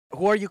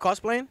who are you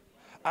cosplaying?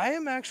 I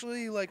am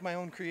actually like my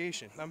own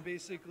creation. I'm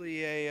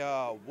basically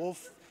a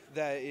wolf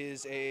that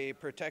is a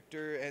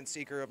protector and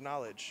seeker of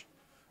knowledge.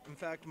 In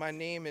fact, my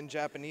name in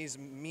Japanese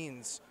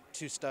means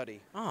to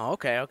study. Oh,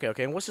 okay.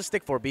 And what's the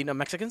stick for? Beating up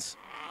Mexicans?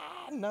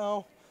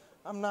 No,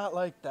 I'm not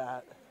like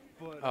that.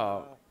 But,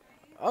 Oh,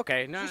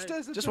 okay. No, just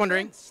as a just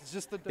wondering. defense,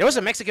 just a There was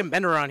a defense. Mexican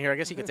vendor around here. I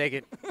guess he could take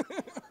it.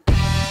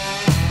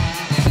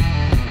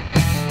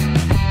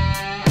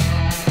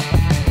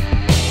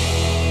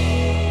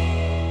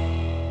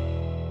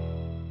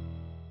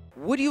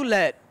 Would you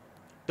let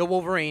the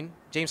Wolverine,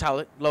 James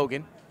Howlett,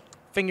 Logan,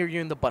 finger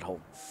you in the butthole?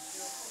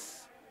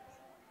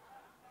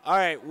 All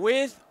right,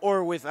 with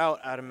or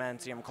without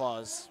adamantium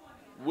claws?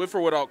 With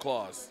or without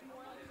claws?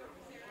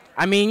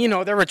 I mean, you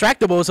know, they're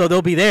retractable, so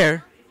they'll be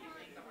there.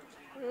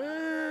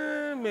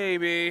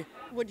 Maybe.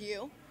 Would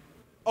you?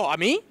 Oh, I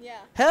mean? Yeah.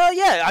 Hell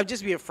yeah. I'd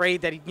just be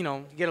afraid that, you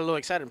know, get a little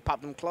excited and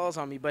pop them claws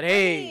on me. But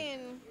hey,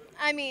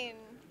 I mean,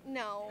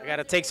 no. I got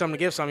to take some to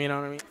give some, you know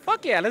what I mean?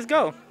 Fuck yeah, let's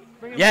go.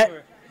 Bring him Yeah.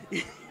 over.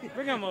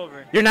 Bring him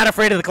over. You're not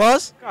afraid of the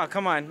claws? Oh,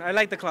 come on. I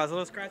like the claws. A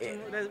little scratching.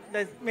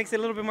 That makes it a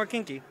little bit more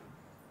kinky.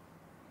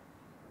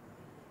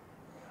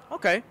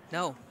 Okay.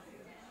 No,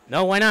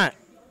 No, why not?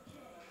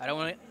 I don't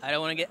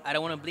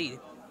want to bleed.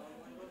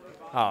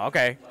 Oh,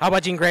 okay. How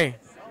about Jean Grey?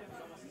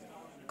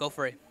 Go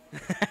for it.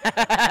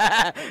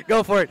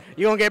 Go for it.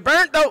 You gonna get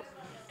burnt though?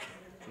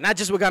 Not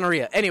just with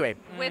gonorrhea. Anyway,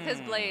 With his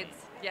blades,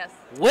 yes.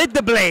 with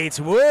the blades.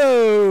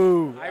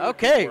 Whoa. I would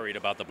Okay. be worried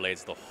about the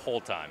blades the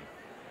whole time.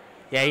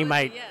 Yeah, you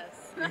might. Yes.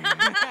 A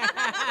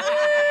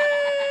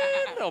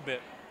little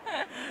bit.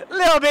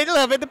 Little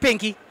bit. The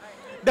pinky.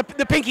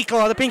 The pinky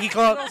claw.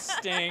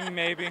 Sting,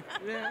 maybe.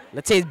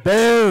 Let's say it's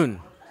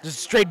bone. Just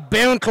straight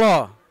bone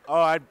claw.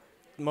 Oh, I'd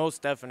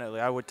most definitely.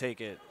 I would take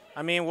it.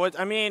 I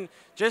mean,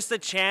 just the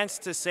chance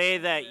to say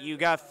that you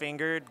got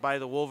fingered by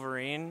the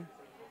Wolverine.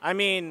 I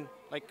mean,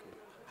 like,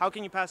 how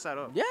can you pass that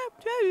up? Yeah.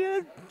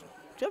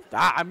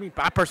 I mean,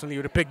 I personally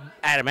would have picked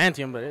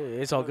adamantium, but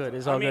it's all good.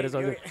 It's all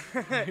good.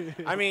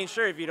 I mean,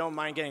 sure, if you don't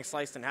mind getting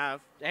sliced in half.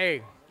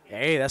 Hey,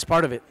 that's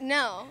part of it.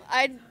 No,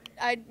 I'd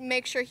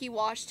make sure he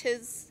washed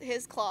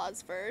his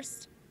claws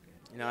first.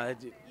 You know,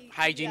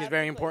 hygiene is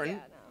very important.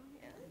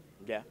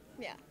 Yeah.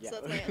 Yeah. So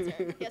that's my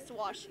answer. He has to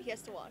wash his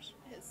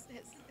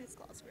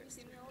claws first.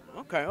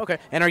 Okay.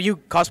 And are you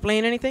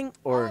cosplaying anything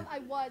or? I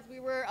was. We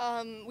were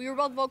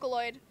both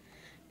Vocaloid,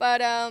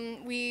 but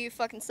we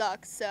fucking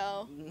suck.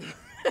 So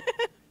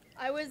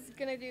I was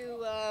gonna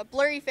do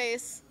Blurry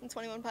Face in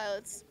 21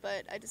 Pilots,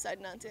 but I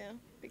decided not to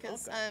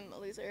because I'm a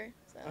loser.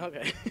 So.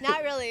 Okay.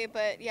 Not really,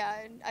 but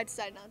yeah, I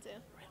decided not to.